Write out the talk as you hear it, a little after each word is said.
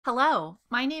Hello,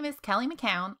 my name is Kelly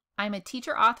McCown. I'm a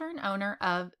teacher, author, and owner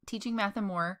of Teaching Math and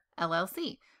More,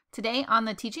 LLC. Today on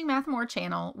the Teaching Math and More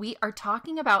channel, we are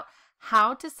talking about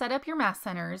how to set up your math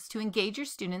centers to engage your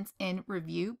students in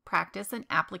review, practice, and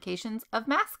applications of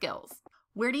math skills.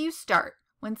 Where do you start?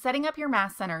 When setting up your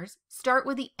math centers, start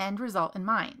with the end result in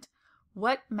mind.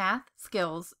 What math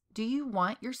skills do you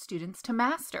want your students to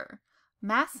master?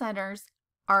 Math centers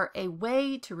are a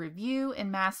way to review and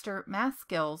master math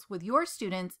skills with your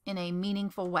students in a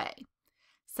meaningful way.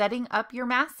 Setting up your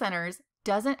math centers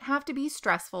doesn't have to be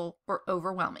stressful or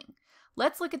overwhelming.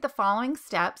 Let's look at the following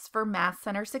steps for math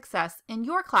center success in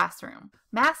your classroom.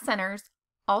 Math centers,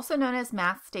 also known as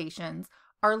math stations,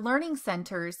 are learning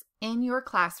centers in your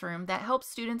classroom that help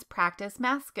students practice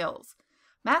math skills.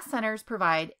 Math centers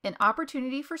provide an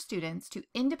opportunity for students to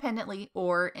independently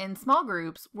or in small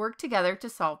groups work together to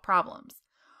solve problems.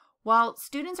 While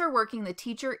students are working, the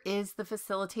teacher is the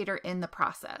facilitator in the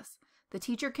process. The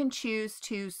teacher can choose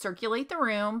to circulate the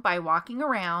room by walking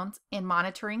around and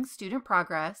monitoring student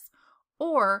progress,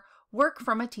 or work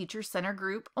from a teacher-centered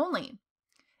group only.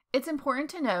 It's important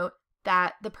to note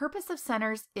that the purpose of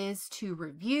centers is to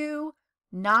review,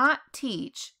 not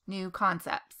teach new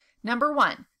concepts. Number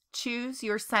 1, choose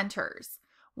your centers.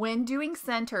 When doing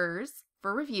centers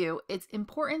for review, it's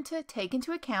important to take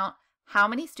into account how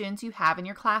many students you have in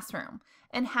your classroom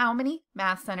and how many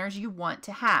math centers you want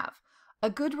to have. A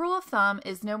good rule of thumb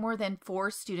is no more than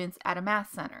 4 students at a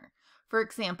math center. For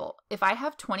example, if I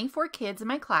have 24 kids in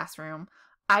my classroom,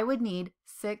 I would need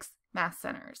 6 math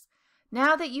centers.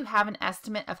 Now that you have an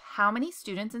estimate of how many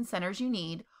students and centers you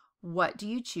need, what do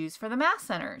you choose for the math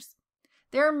centers?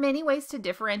 There are many ways to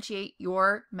differentiate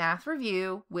your math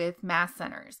review with math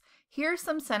centers. Here are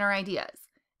some center ideas: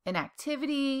 an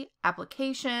activity,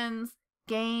 applications,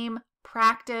 game,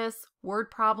 practice,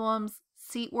 word problems,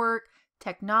 seat work,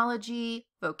 technology,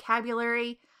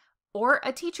 vocabulary, or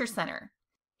a teacher center.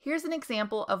 Here's an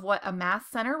example of what a math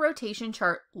center rotation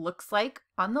chart looks like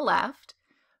on the left.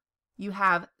 You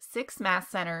have 6 math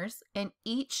centers, and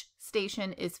each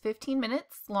station is 15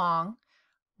 minutes long.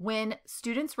 When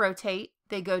students rotate,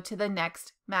 they go to the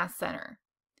next math center.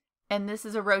 And this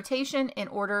is a rotation in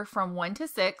order from 1 to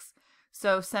 6.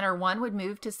 So center 1 would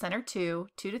move to center 2,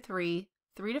 2 to 3,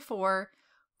 3 to 4,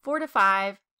 4 to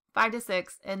 5, 5 to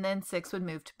 6, and then 6 would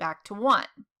move back to 1.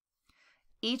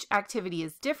 Each activity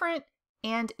is different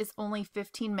and is only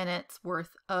 15 minutes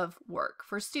worth of work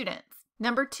for students.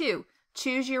 Number 2,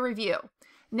 choose your review.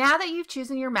 Now that you've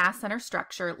chosen your math center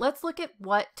structure, let's look at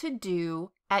what to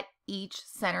do at each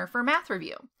center for math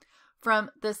review. From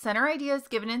the center ideas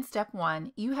given in step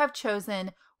 1, you have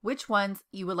chosen which ones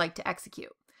you would like to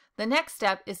execute. The next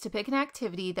step is to pick an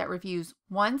activity that reviews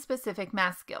one specific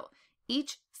math skill.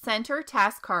 Each center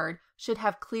task card should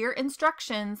have clear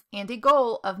instructions and a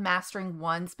goal of mastering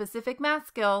one specific math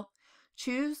skill.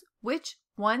 Choose which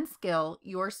one skill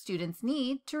your students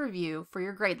need to review for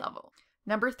your grade level.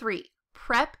 Number 3,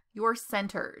 prep your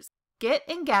centers. Get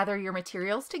and gather your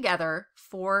materials together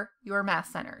for your math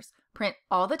centers. Print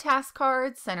all the task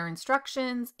cards, center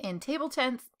instructions, and table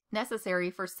tents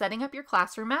necessary for setting up your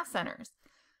classroom math centers.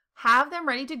 Have them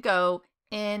ready to go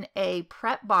in a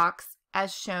prep box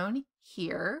as shown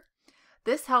here.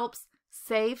 This helps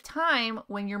save time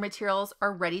when your materials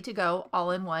are ready to go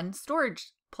all in one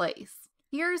storage place.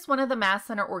 Here's one of the Math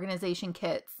Center organization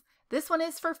kits. This one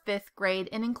is for 5th grade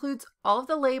and includes all of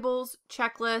the labels,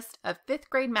 checklist of 5th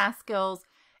grade math skills.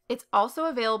 It's also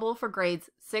available for grades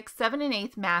 6, 7, and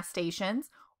 8 math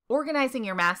stations. Organizing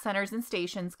your math centers and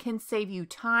stations can save you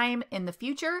time in the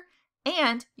future,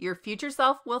 and your future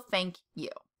self will thank you.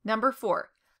 Number 4,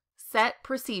 set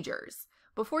procedures.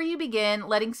 Before you begin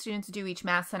letting students do each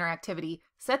math center activity,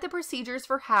 set the procedures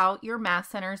for how your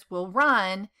math centers will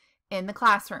run in the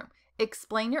classroom.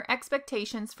 Explain your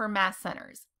expectations for math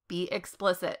centers. Be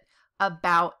explicit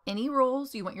about any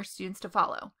rules you want your students to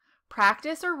follow.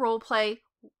 Practice or role play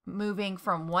moving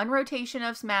from one rotation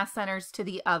of math centers to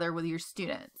the other with your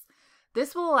students.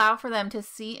 This will allow for them to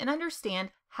see and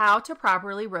understand how to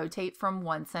properly rotate from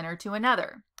one center to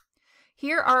another.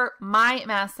 Here are my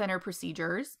math center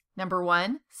procedures. Number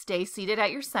 1, stay seated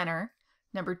at your center.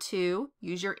 Number 2,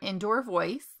 use your indoor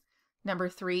voice. Number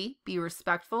 3, be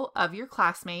respectful of your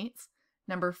classmates.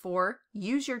 Number 4,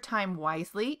 use your time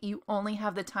wisely. You only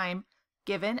have the time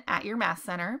given at your math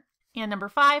center. And number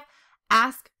 5,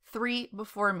 ask 3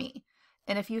 before me.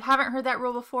 And if you haven't heard that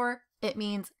rule before, it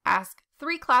means ask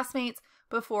 3 classmates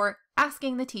before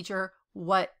asking the teacher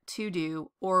what to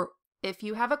do, or if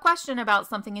you have a question about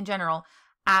something in general,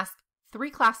 ask 3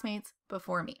 classmates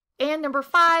before me. And number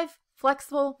 5,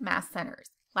 flexible math centers.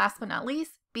 Last but not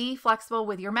least, Be flexible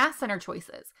with your math center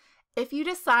choices. If you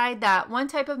decide that one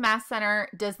type of math center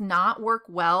does not work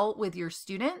well with your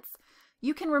students,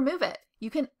 you can remove it. You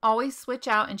can always switch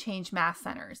out and change math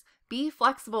centers. Be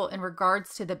flexible in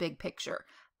regards to the big picture.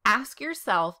 Ask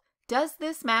yourself, does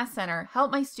this math center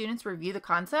help my students review the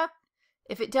concept?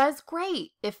 If it does,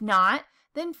 great. If not,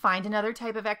 then find another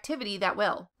type of activity that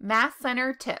will. Math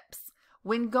center tips.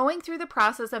 When going through the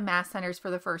process of math centers for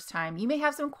the first time, you may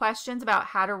have some questions about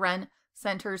how to run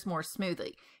centers more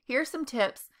smoothly. Here are some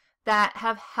tips that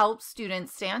have helped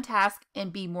students stay on task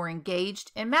and be more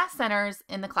engaged in math centers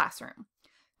in the classroom.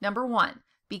 Number 1,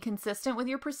 be consistent with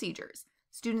your procedures.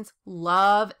 Students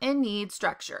love and need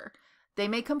structure. They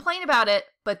may complain about it,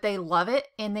 but they love it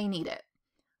and they need it.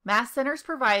 Math Centers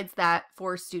provides that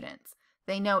for students.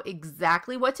 They know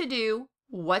exactly what to do,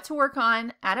 what to work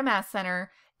on at a math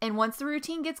center, and once the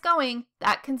routine gets going,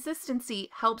 that consistency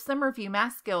helps them review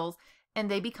math skills and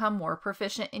they become more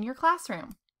proficient in your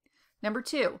classroom. Number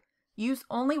 2, use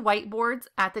only whiteboards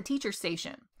at the teacher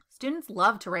station. Students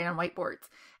love to write on whiteboards,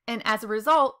 and as a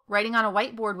result, writing on a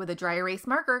whiteboard with a dry erase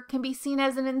marker can be seen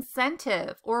as an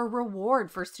incentive or a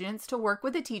reward for students to work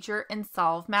with a teacher and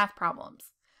solve math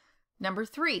problems. Number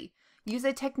 3, use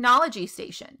a technology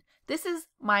station. This is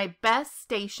my best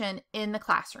station in the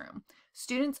classroom.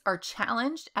 Students are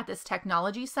challenged at this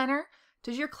technology center.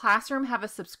 Does your classroom have a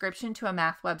subscription to a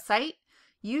math website?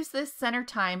 Use this center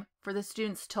time for the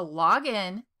students to log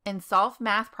in and solve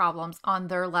math problems on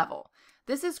their level.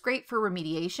 This is great for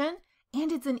remediation,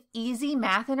 and it's an easy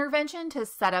math intervention to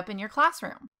set up in your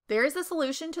classroom. There is a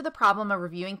solution to the problem of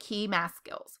reviewing key math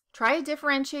skills. Try a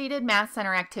differentiated math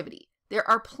center activity. There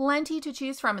are plenty to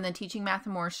choose from in the Teaching Math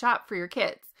and More shop for your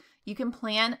kids. You can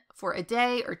plan for a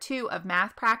day or 2 of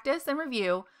math practice and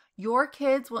review. Your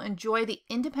kids will enjoy the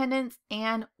independence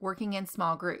and working in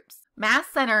small groups.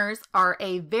 Math centers are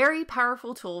a very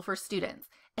powerful tool for students.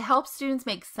 It helps students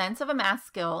make sense of a math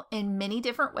skill in many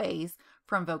different ways,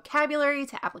 from vocabulary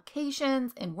to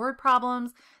applications and word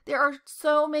problems. There are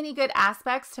so many good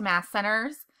aspects to math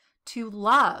centers to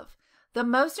love. The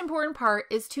most important part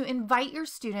is to invite your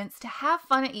students to have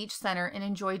fun at each center and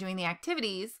enjoy doing the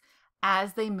activities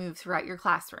as they move throughout your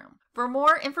classroom. For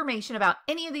more information about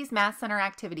any of these Math Center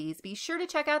activities, be sure to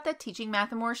check out the Teaching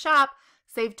Math and More shop.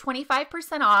 Save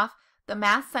 25% off the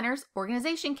Math Center's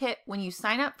organization kit when you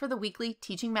sign up for the weekly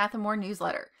Teaching Math and More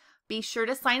newsletter. Be sure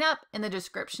to sign up in the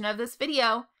description of this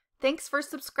video. Thanks for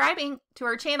subscribing to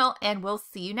our channel, and we'll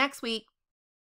see you next week.